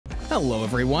Hello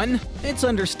everyone! It's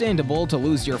understandable to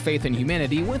lose your faith in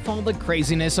humanity with all the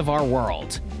craziness of our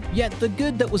world. Yet the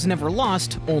good that was never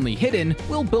lost, only hidden,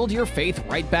 will build your faith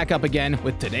right back up again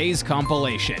with today's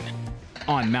compilation.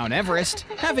 On Mount Everest,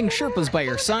 having Sherpas by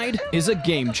your side is a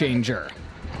game changer.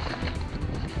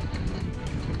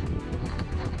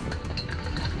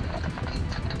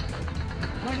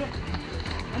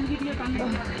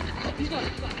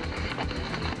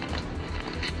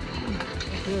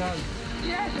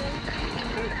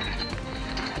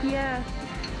 Yeah.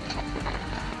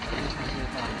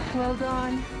 Well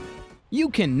done. You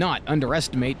cannot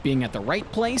underestimate being at the right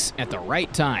place at the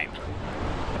right time.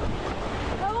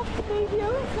 Oh, thank you.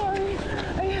 I'm sorry.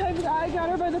 I got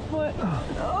her by the foot.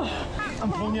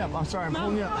 I'm pulling you up. I'm sorry. I'm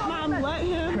pulling you up. Mom, let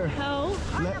him help.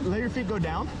 Let your feet go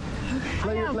down.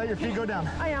 Let your feet go down.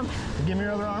 I am. Give me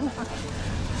your other arm.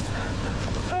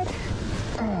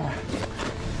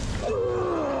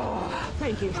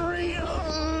 Thank you. Thank you.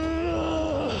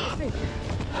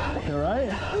 You all right?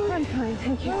 I'm fine,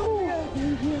 thank you.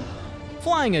 Thank you.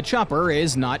 Flying a chopper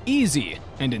is not easy,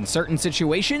 and in certain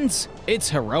situations, it's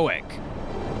heroic.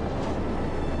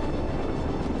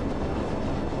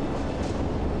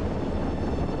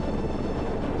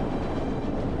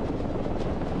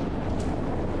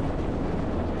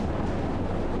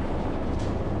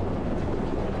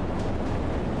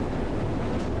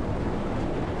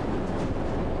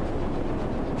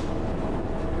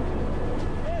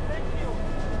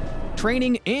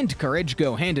 Training and courage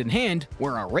go hand in hand,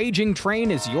 where a raging train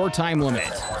is your time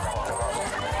limit.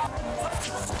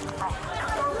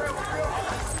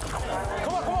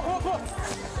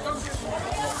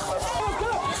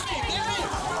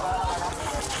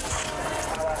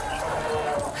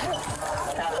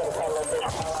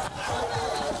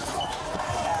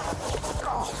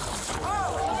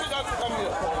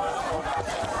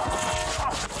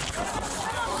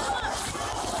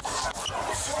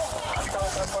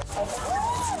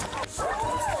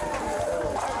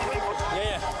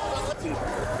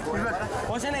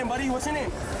 What's your name, buddy? What's your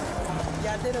name?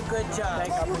 Yeah, I did a good job.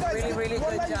 Really, really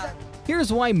good job.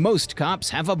 Here's why most cops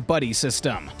have a buddy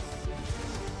system.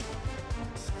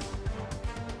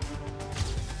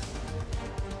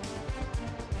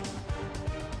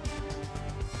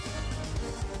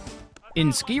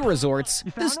 In ski resorts,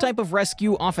 this type of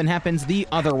rescue often happens the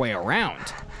other way around.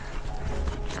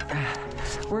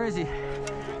 Where is he?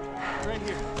 Right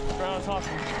here. Right on top.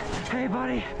 Hey,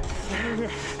 buddy.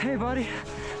 Hey, buddy.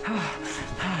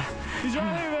 He's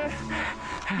right here, man.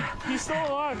 He's still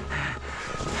alive.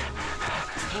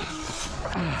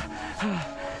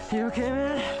 You okay,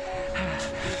 man?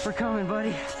 We're coming,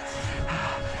 buddy.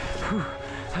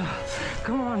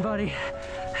 Come on, buddy.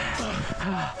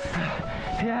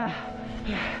 Yeah.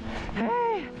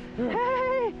 Hey!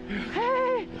 Hey!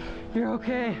 Hey! You're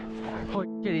okay. Holy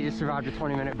shit, he just survived a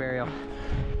 20-minute burial.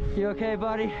 You okay,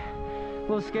 buddy? A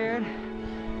little scared?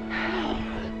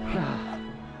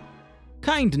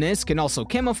 Kindness can also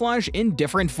camouflage in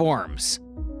different forms.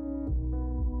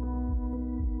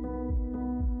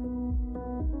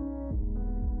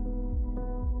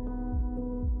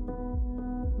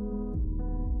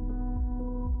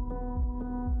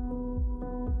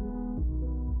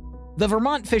 The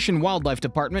Vermont Fish and Wildlife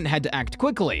Department had to act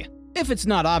quickly. If it's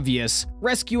not obvious,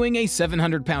 rescuing a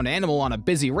 700-pound animal on a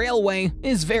busy railway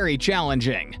is very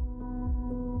challenging.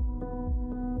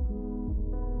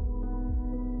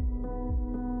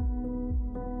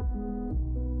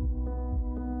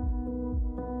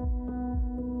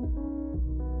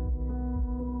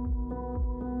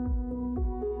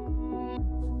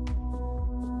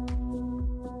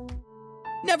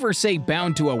 Never say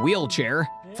bound to a wheelchair,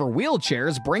 for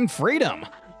wheelchairs bring freedom.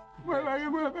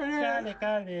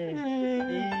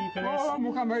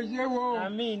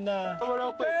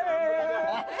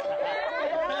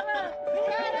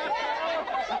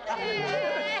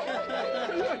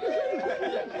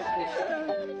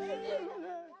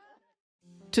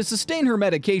 To sustain her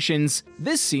medications,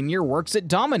 this senior works at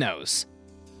Domino's.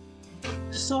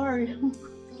 Sorry.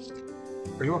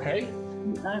 Are you okay?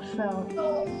 I fell.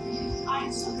 I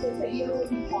took the video of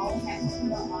Paul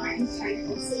and the line trying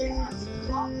to post it on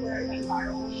TikTok where it went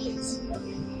viral and hit 2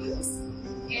 million views.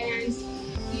 And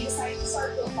he decided to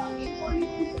start GoFundMe for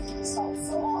me because he felt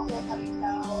so awful how he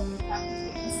felt that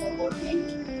he was still working.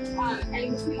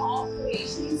 And between all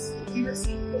creations, we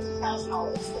received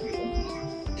 $50,000 for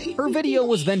it. Her video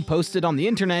was then posted on the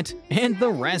internet, and the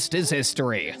rest is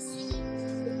history.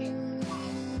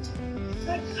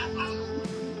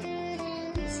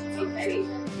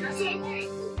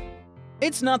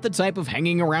 It's not the type of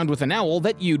hanging around with an owl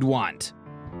that you'd want.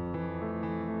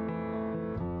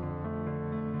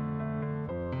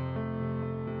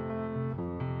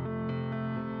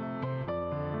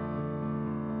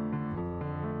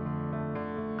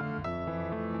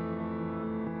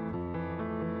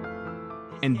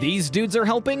 And these dudes are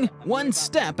helping one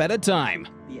step at a time.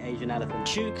 The Asian elephant.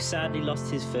 Chuk sadly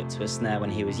lost his foot to a snare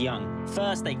when he was young.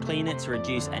 First, they clean it to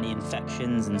reduce any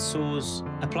infections and sores,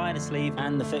 apply the sleeve,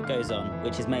 and the foot goes on,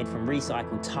 which is made from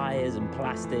recycled tires and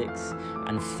plastics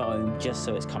and foam, just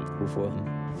so it's comfortable for him.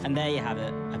 And there you have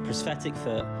it, a prosthetic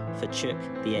foot for Chuk,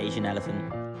 the Asian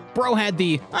elephant. Bro had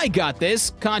the "I got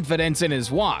this" confidence in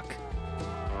his walk.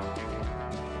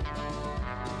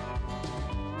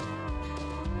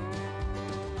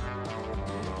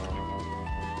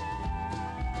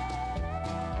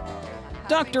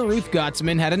 Dr. Ruth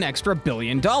Gottsman had an extra $1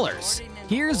 billion.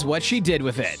 Here's what she did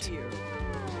with it.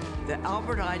 The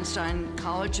Albert Einstein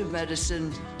College of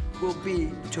Medicine will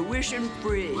be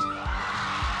tuition-free.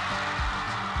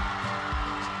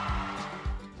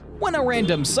 When a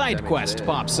random side quest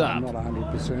pops up. I'm not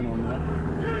 100% on that.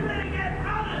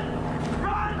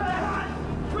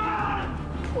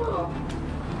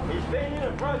 He's being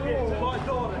inappropriate to my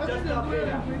daughter just up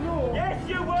here. Yes,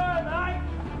 you were, mate.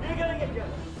 You're gonna get you.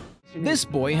 This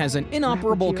boy has an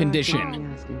inoperable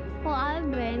condition. Well, I have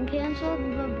brain cancer,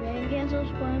 but brain cancer is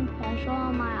putting pressure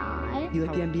on my eye. You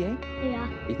like the NBA? Yeah.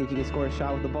 You think you can score a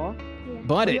shot with the ball?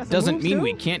 But it doesn't mean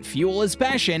we can't fuel his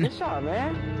passion. Good shot,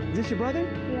 man. Is this your brother?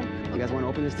 Yeah. You guys want to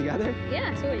open this together?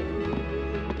 Yeah, sweet.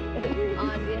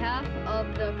 On behalf of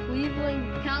the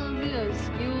Cleveland Cavaliers,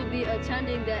 you will be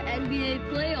attending the NBA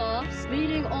playoffs,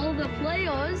 meeting all the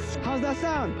players. How's that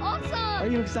sound? Awesome! Are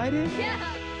you excited? Yeah!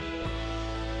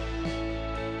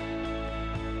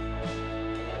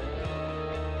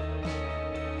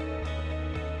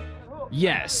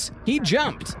 Yes, he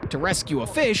jumped to rescue a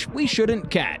fish we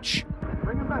shouldn't catch.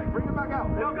 Bring him back out.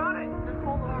 Y'all got it.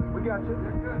 We got you.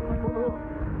 Pull the hook.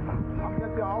 I'll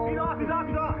get you all. He's off. He's off.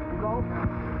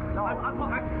 No.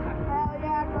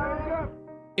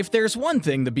 If there's one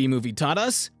thing the B-movie taught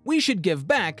us, we should give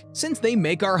back since they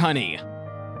make our honey.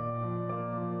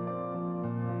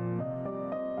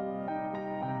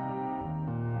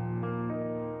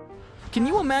 Can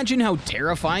you imagine how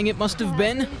terrifying it must have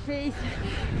been?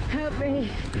 Help me.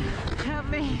 Help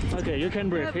me. Okay, you can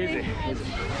breathe. Easy.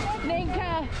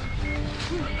 Ninka.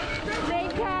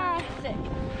 Ninka.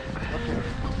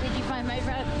 Did you find my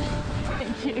breath?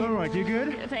 Thank you. All right, you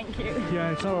good? Thank you.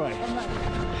 Yeah, it's all right.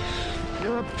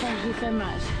 Thank you so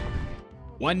much.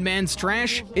 One man's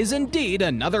trash is indeed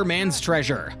another man's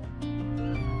treasure.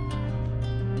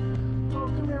 Oh,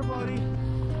 come here, buddy.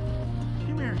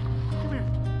 Come here. Come here.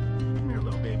 Come here,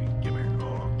 little baby. Come here.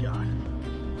 Oh, God.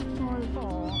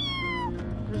 Oh,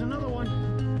 there's another one.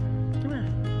 Come here.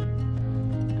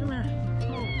 Come here.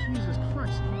 Oh, Jesus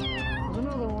Christ. There's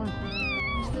another one.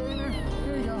 You stay in there.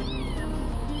 There you go.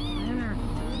 Stay in there.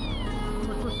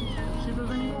 Look, see if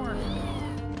there's any more.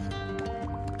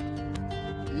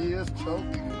 He is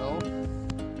choking, you know.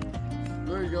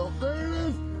 There you go. There it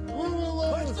is.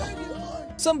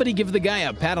 Somebody give the guy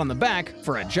a pat on the back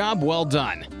for a job well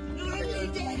done.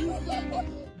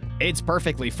 It's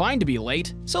perfectly fine to be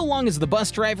late, so long as the bus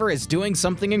driver is doing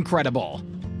something incredible.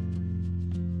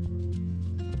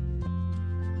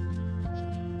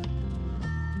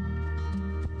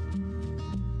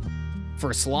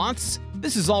 For sloths,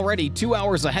 this is already 2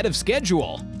 hours ahead of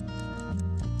schedule.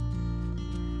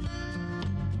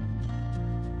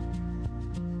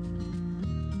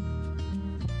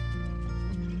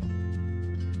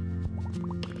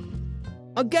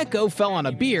 A gecko fell on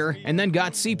a beer and then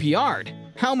got CPR'd.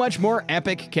 How much more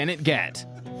epic can it get?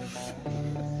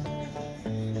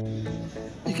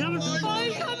 You coming good? Oh,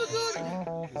 he's coming good.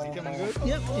 Is he coming good?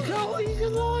 Yep. Oh, he's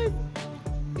alive.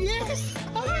 Yes.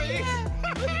 Oh, yeah.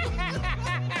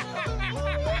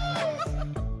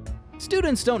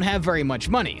 Students don't have very much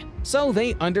money, so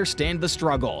they understand the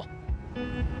struggle.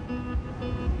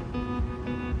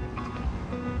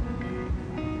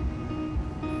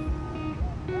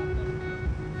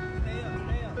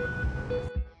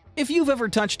 If you've ever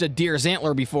touched a deer's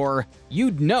antler before,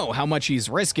 you'd know how much he's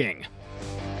risking.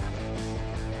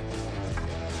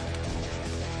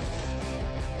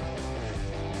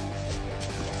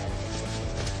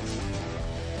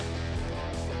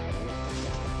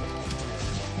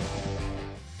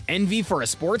 Envy for a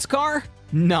sports car?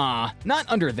 Nah, not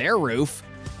under their roof.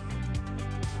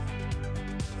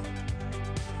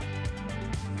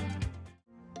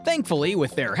 Thankfully,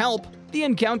 with their help, the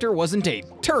encounter wasn't a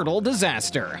turtle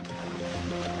disaster.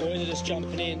 Boys are just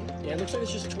jumping in. Yeah, it looks like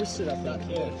it's just twisted, I think.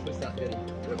 Yeah, twist that bit.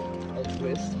 I'll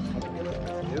twist.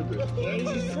 Boys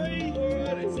is free.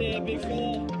 It's there, big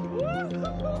fella.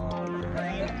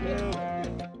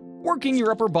 Working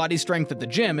your upper body strength at the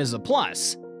gym is a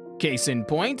plus. Case in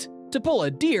point, to pull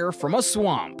a deer from a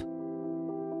swamp.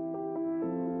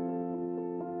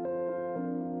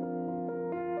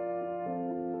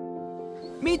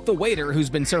 like the waiter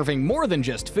who's been serving more than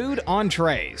just food on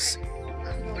trays.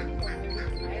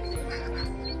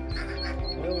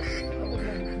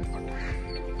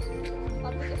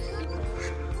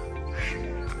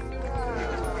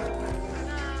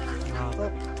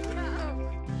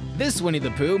 This Winnie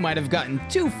the Pooh might have gotten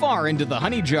too far into the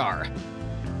honey jar.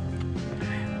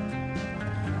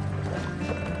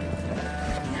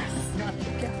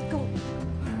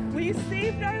 We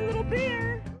saved our little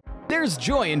bear. There's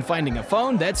joy in finding a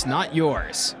phone that's not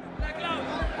yours.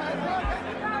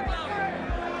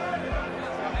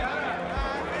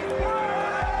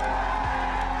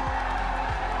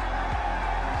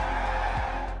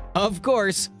 Of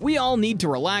course, we all need to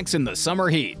relax in the summer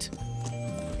heat.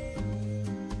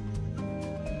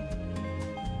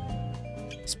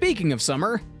 Speaking of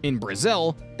summer, in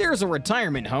Brazil, there's a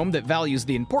retirement home that values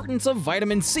the importance of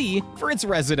vitamin C for its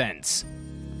residents.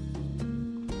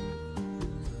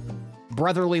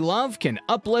 Brotherly love can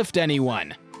uplift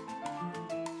anyone.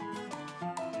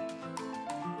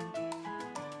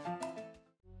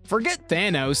 Forget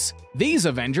Thanos, these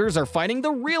Avengers are fighting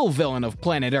the real villain of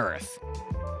planet Earth.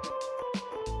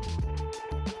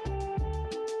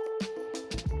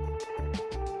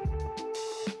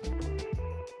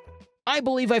 I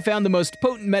believe I found the most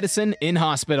potent medicine in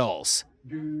hospitals.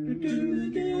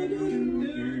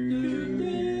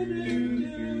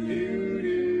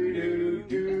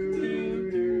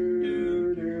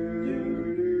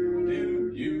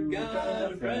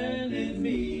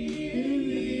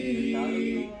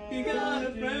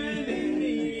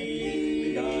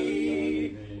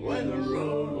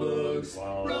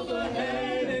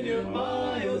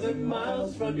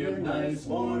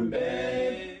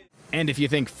 And if you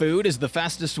think food is the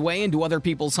fastest way into other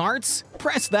people's hearts,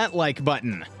 press that like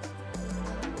button.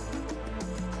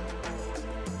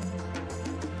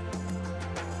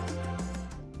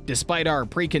 Despite our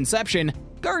preconception,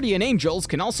 guardian angels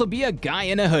can also be a guy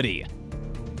in a hoodie.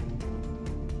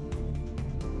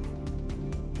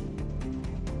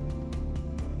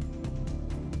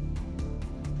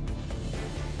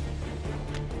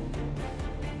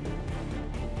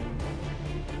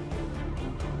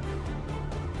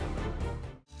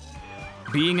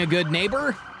 Being a good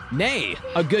neighbor? Nay,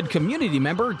 a good community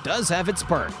member does have its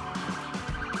perk.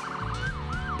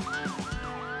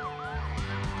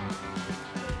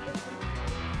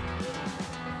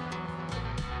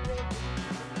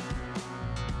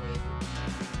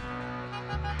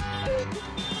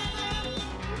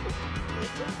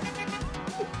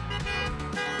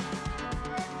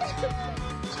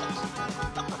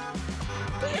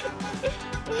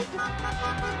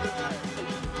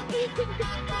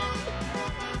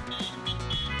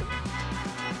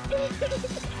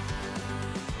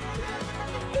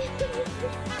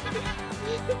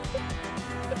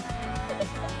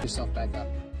 Yourself back up.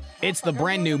 It's the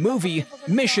brand new movie,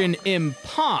 Mission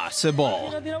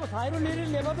Impossible.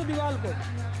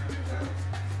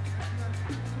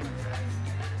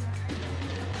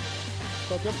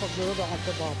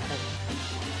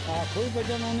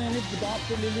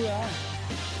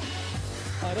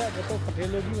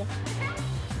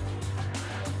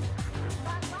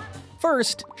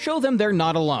 First, show them they're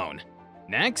not alone.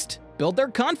 Next, build their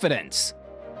confidence.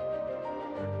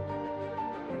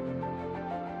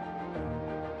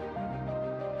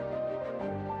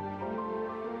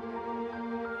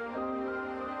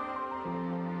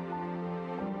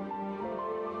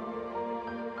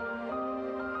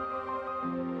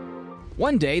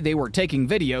 One day they were taking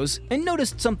videos and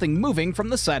noticed something moving from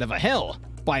the side of a hill.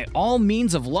 By all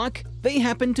means of luck, they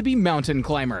happened to be mountain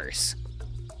climbers.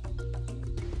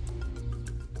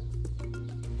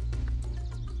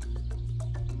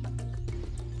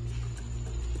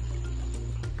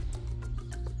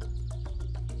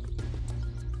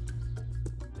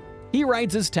 He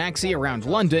rides his taxi around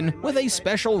London with a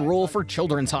special rule for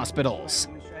children's hospitals.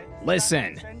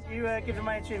 Listen. You give the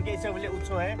money to him, get yourself a little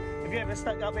toy. If you ever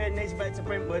stuck up here and needs back to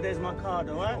Brentwood, there's my card,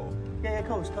 alright? Yeah, of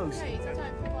course.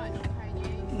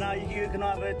 No, you can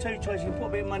either two choices. You can put a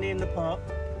bit of money in the pot,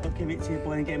 or give it to your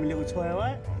boy and get him a little toy,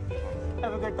 alright?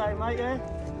 Have a good day, mate, yeah?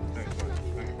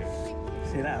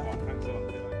 See that?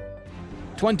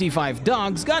 25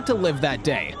 dogs got to live that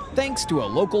day, thanks to a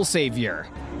local savior.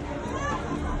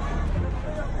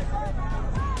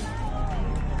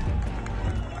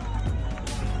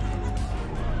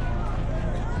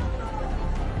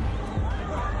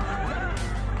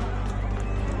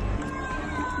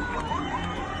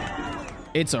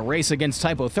 It's a race against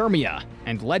hypothermia,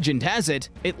 and legend has it,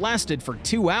 it lasted for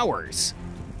 2 hours.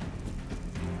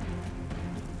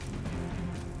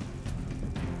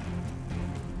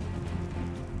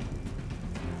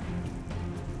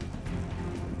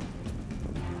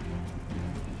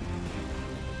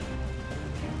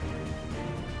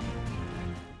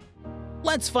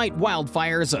 let's fight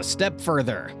wildfires a step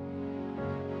further.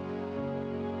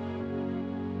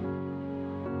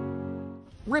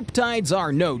 Riptides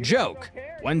are no joke.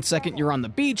 One second you're on the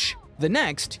beach, the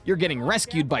next you're getting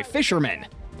rescued by fishermen.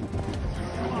 You're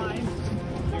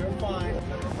fine.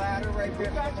 There's a ladder right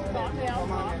there. Calm down.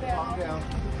 Calm down.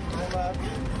 Come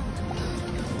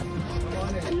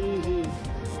on in. Easy.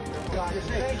 Got your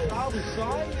face. I'll be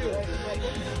sorry.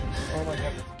 Oh my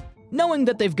God. Knowing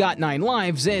that they've got 9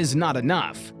 lives is not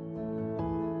enough.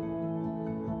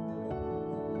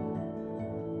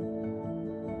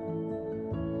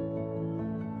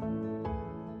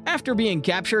 After being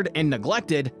captured and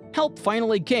neglected, help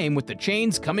finally came with the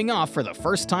chains coming off for the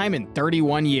first time in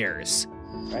 31 years.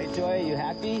 Right, Joy? You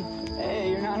happy?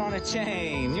 Hey, you're not on a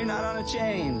chain. You're not on a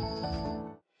chain.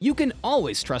 You can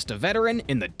always trust a veteran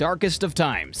in the darkest of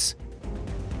times.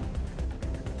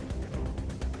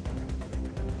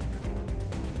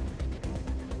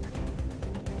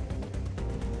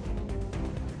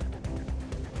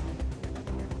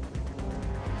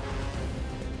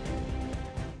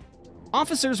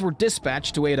 Officers were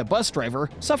dispatched to aid a bus driver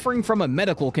suffering from a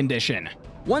medical condition.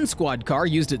 One squad car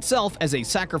used itself as a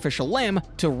sacrificial lamb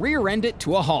to rear-end it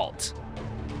to a halt.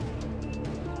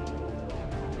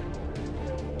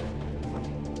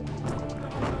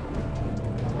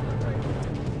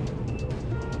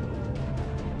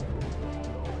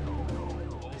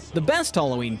 The best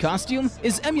Halloween costume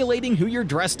is emulating who you're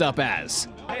dressed up as.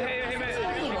 Hey,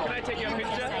 man. Can I take your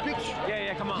picture?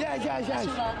 Yeah, come on. Yeah.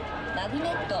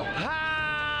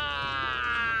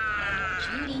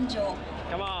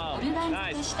 Come on.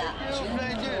 Nice.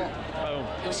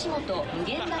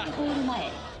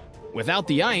 Without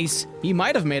the ice, he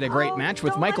might have made a great match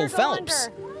with Michael Phelps.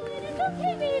 It's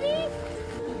okay, baby.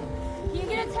 Can you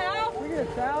get a towel? Can we get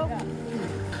a towel? Yeah.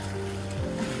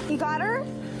 You got her?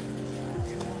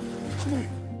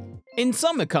 In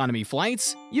some economy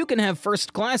flights, you can have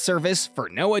first-class service for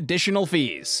no additional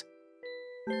fees.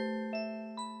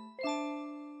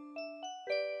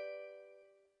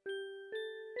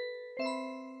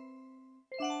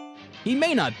 He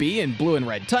may not be in blue and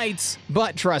red tights,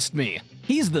 but trust me,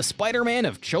 he's the Spider-Man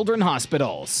of children's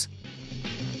hospitals.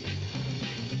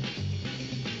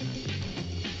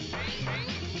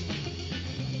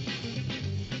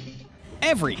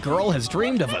 Every girl has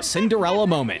dreamed of a Cinderella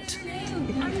moment.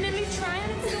 I'm really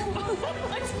trying to.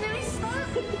 It's really stuck.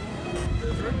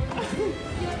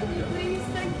 Please,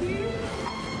 thank you.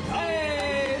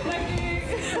 Hey, thank you.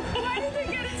 Why did they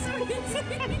get it so easy?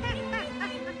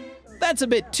 That's a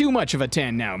bit too much of a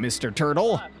 10 now, Mr.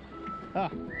 Turtle. Oh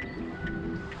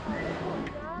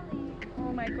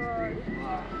my God.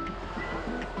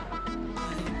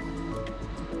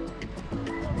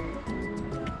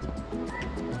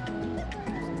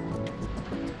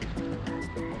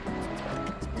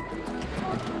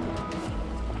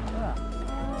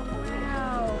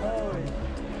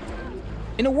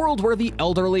 In a world where the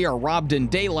elderly are robbed in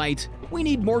daylight, we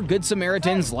need more Good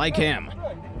Samaritans like him.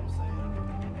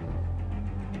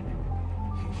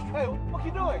 Hey, what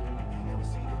you doing?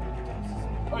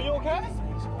 Are you okay?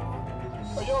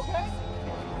 Are you okay?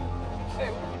 Hey,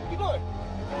 what you doing?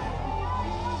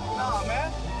 Nah,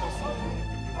 man.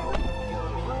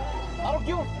 I don't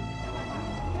give a...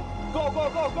 Go.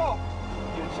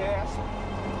 Get a chance.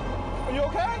 Are you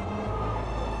okay?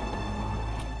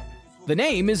 The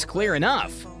name is clear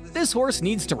enough. This horse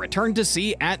needs to return to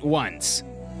sea at once.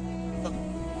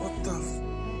 What the...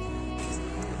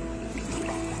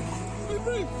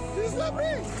 He's not me!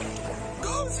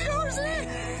 Go, see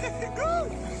Go!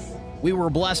 We were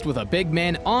blessed with a big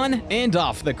man on and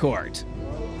off the court.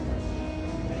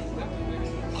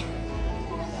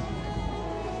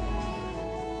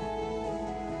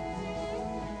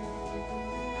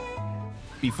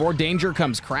 Before danger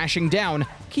comes crashing down,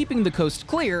 keeping the coast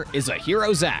clear is a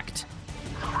hero's act.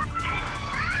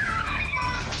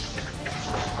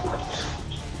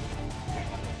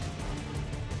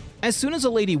 As soon as a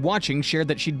lady watching shared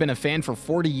that she'd been a fan for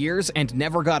 40 years and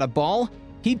never got a ball,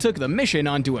 he took the mission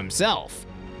onto himself.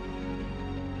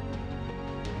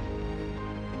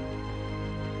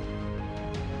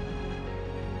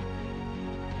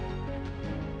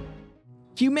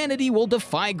 Humanity will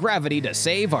defy gravity to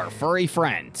save our furry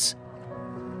friends.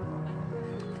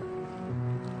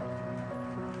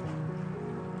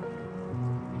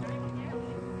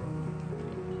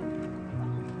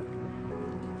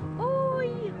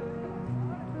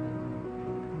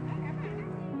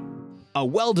 A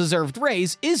well-deserved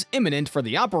raise is imminent for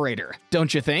the operator,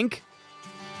 don't you think?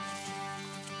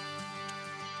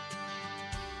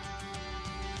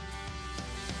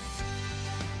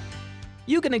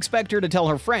 you can expect her to tell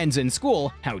her friends in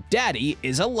school how Daddy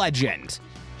is a legend.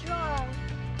 Strong.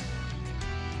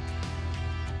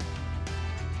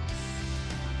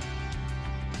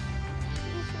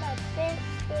 Use my big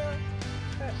spoon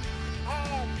for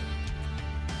eggs.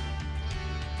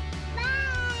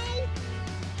 Bye!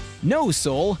 No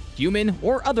soul, human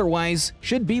or otherwise,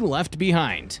 should be left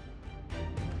behind.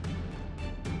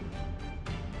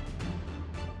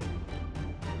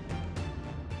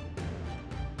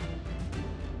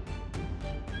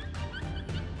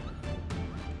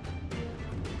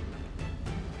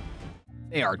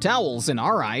 They are towels in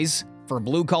our eyes. For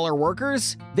blue-collar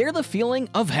workers, they're the feeling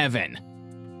of heaven.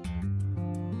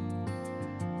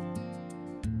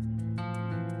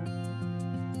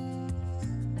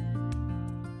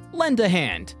 Lend a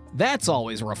hand. That's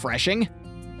always refreshing.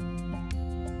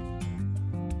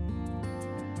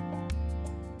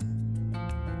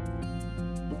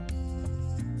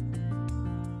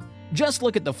 Just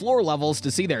look at the floor levels to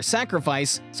see their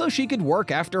sacrifice so she could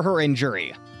work after her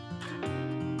injury.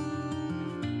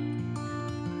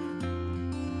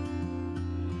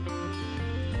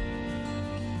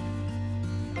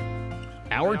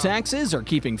 Our taxes are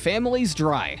keeping families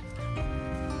dry.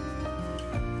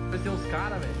 Vai ser os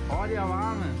caras, velho. Olha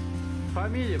lá, mano.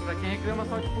 Família, pra quem reclama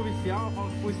só de policial, fala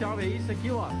que policial é isso,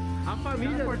 aquilo, ó. A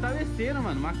família fortalecendo,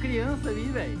 mano. Uma criança ali,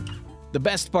 velho. The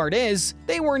best part is,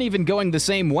 they weren't even going the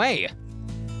same way.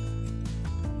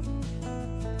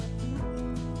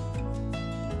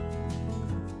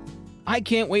 I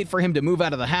can't wait for him to move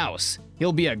out of the house.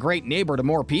 He'll be a great neighbor to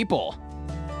more people.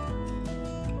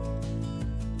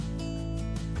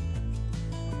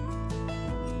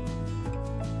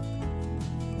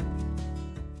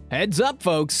 Heads up,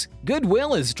 folks,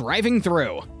 Goodwill is driving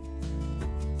through.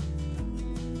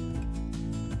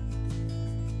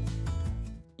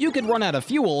 You could run out of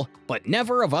fuel, but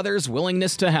never of others'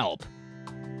 willingness to help.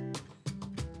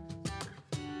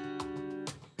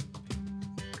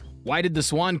 Why did the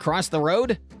swan cross the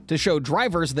road? To show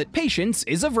drivers that patience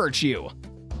is a virtue.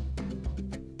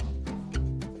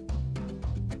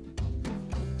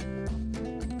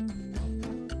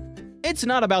 It's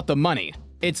not about the money.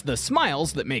 It's the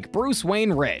smiles that make Bruce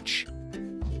Wayne rich.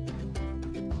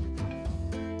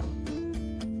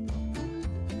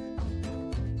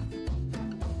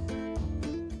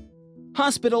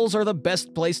 Hospitals are the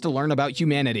best place to learn about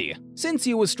humanity. Since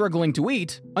he was struggling to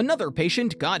eat, another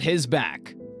patient got his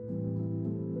back.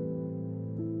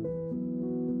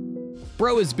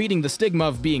 Bro is beating the stigma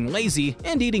of being lazy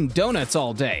and eating donuts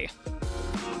all day.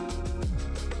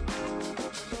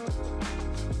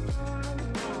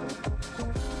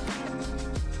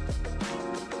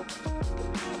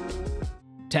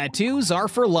 Tattoos are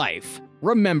for life.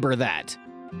 Remember that.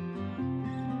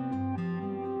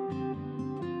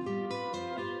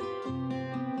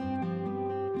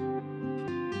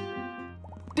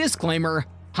 Disclaimer: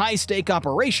 high-stake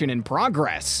operation in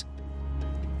progress.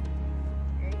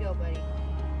 Here you go, buddy.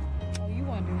 All you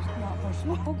want to do is not more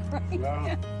smoke, right?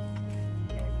 Yeah.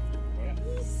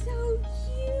 He's so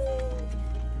cute.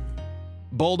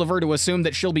 Bold of her to assume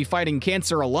that she'll be fighting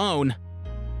cancer alone.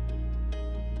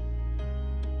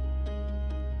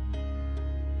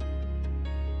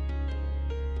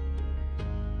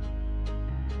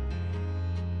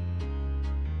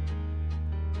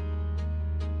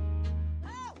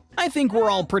 I think we're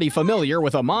all pretty familiar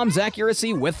with a mom's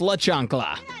accuracy with La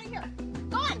Chancla. Get out of here.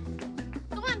 Go on.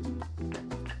 Go on.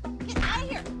 Get out of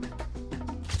here.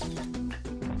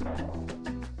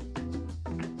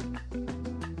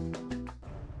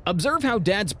 Observe how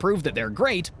dads prove that they're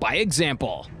great by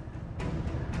example.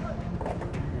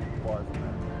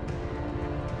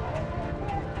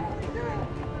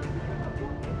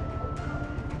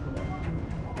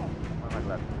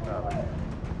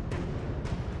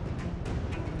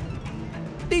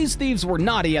 These thieves were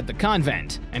naughty at the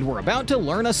convent, and were about to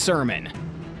learn a sermon.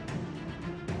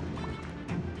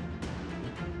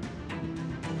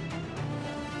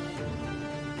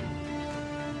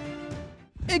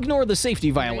 Ignore the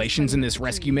safety violations in this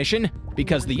rescue mission,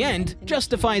 because the end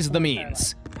justifies the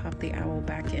means. Pop the owl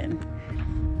back in.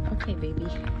 Okay, baby.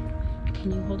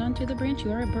 Can you hold on to the branch?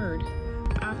 You are a bird.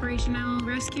 Operation Owl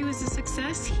Rescue is a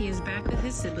success. He is back with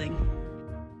his sibling.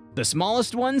 The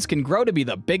smallest ones can grow to be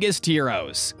the biggest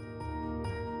heroes.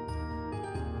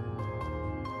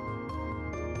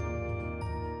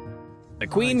 The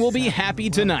Queen will be happy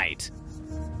tonight.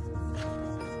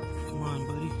 Come on,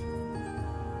 buddy.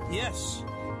 Yes.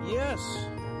 Yes.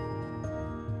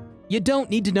 You don't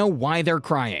need to know why they're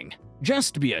crying.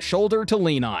 Just be a shoulder to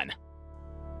lean on.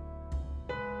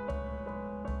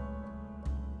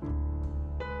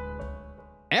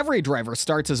 Every driver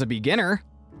starts as a beginner.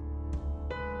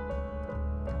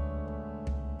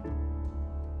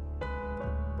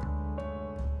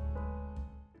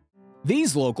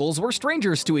 These locals were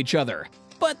strangers to each other,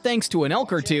 but thanks to an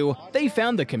elk or two, they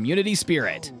found the community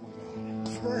spirit.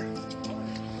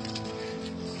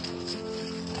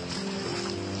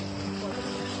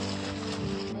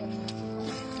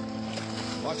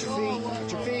 Watch your feet,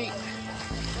 watch your feet.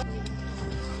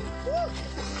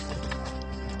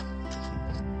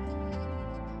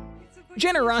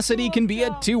 Generosity can be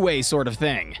a two-way sort of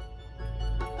thing.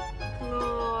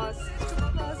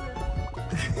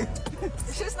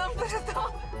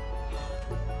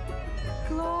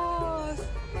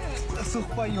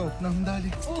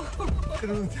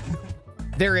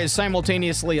 There is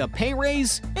simultaneously a pay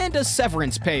raise and a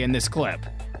severance pay in this clip.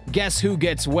 Guess who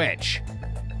gets which?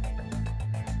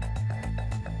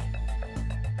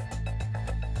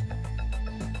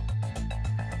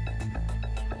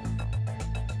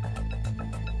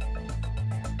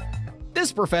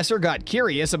 This professor got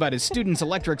curious about his student's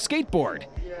electric skateboard.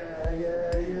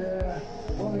 Yeah.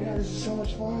 Oh my God, this is so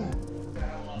much fun.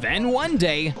 Then one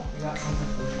day,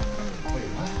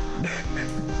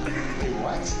 Wait,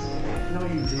 what? No,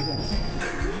 you didn't.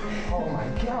 Oh my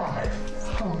God.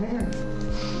 Oh man.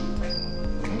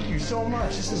 Thank you so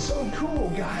much. This is so cool,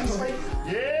 guys.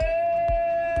 Yeah!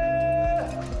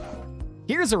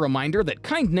 here's a reminder that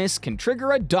kindness can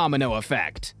trigger a domino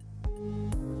effect.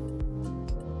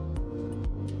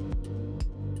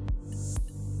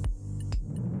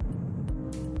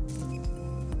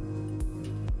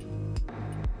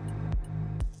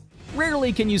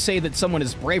 Rarely can you say that someone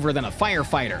is braver than a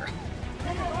firefighter.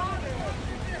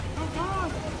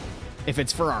 If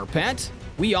it's for our pet,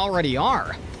 we already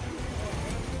are.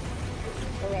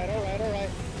 All right.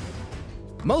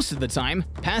 Most of the time,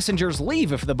 passengers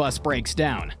leave if the bus breaks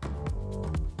down.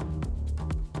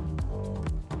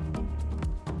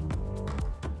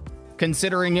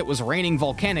 Considering it was raining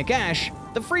volcanic ash,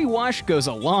 the free wash goes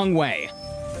a long way.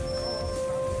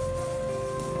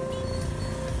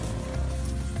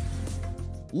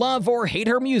 Love or hate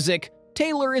her music,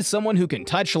 Taylor is someone who can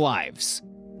touch lives.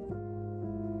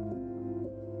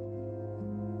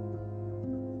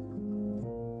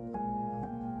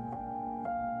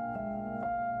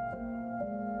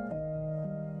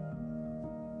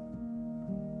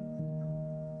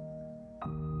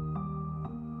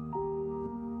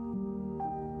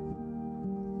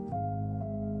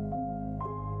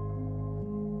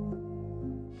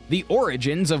 The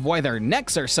origins of why their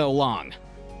necks are so long.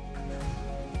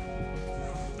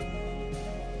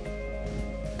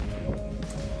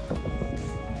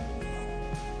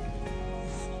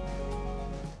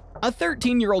 A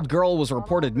 13-year-old girl was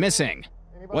reported missing.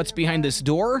 What's behind this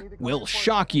door will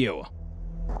shock you.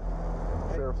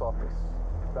 Sheriff's office.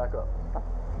 Back up.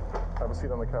 Have a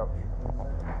seat on the couch.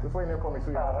 Just wait there for me,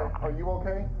 sweetheart. Are you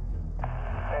okay?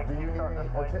 Do you need any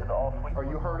attention? Are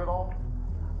you hurt at all?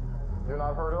 You're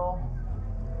not hurt at all?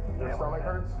 Your stomach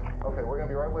hurts? Okay, we're gonna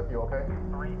be right with you, okay?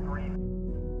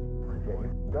 Yeah, you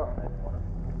f***ed up.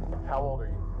 How old are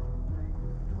you?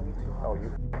 22. Oh,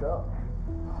 you f***ed up.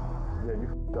 Yeah, you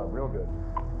f***ed up real good.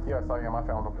 Yes, I am. I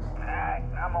found him.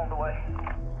 I'm on the way.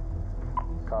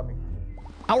 Copy.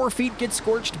 Our feet get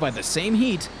scorched by the same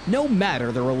heat, no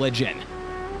matter the religion.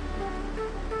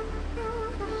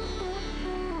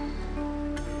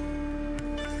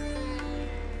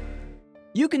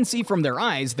 You can see from their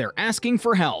eyes they're asking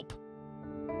for help.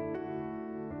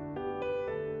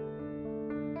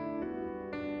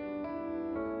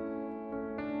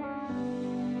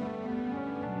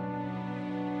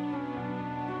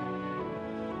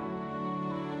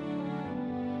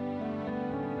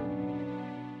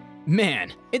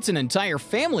 Man, it's an entire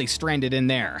family stranded in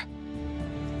there.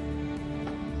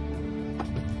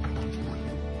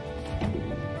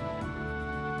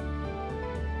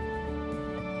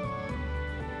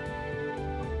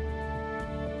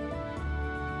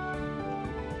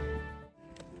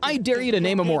 I dare you to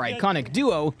name a more iconic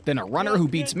duo than a runner who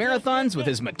beats marathons with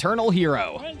his maternal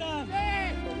hero.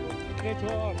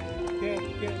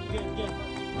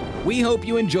 We hope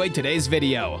you enjoyed today's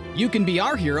video. You can be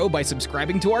our hero by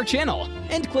subscribing to our channel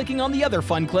and clicking on the other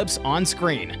fun clips on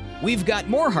screen. We've got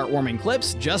more heartwarming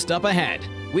clips just up ahead.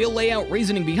 We'll lay out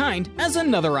reasoning behind as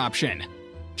another option.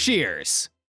 Cheers!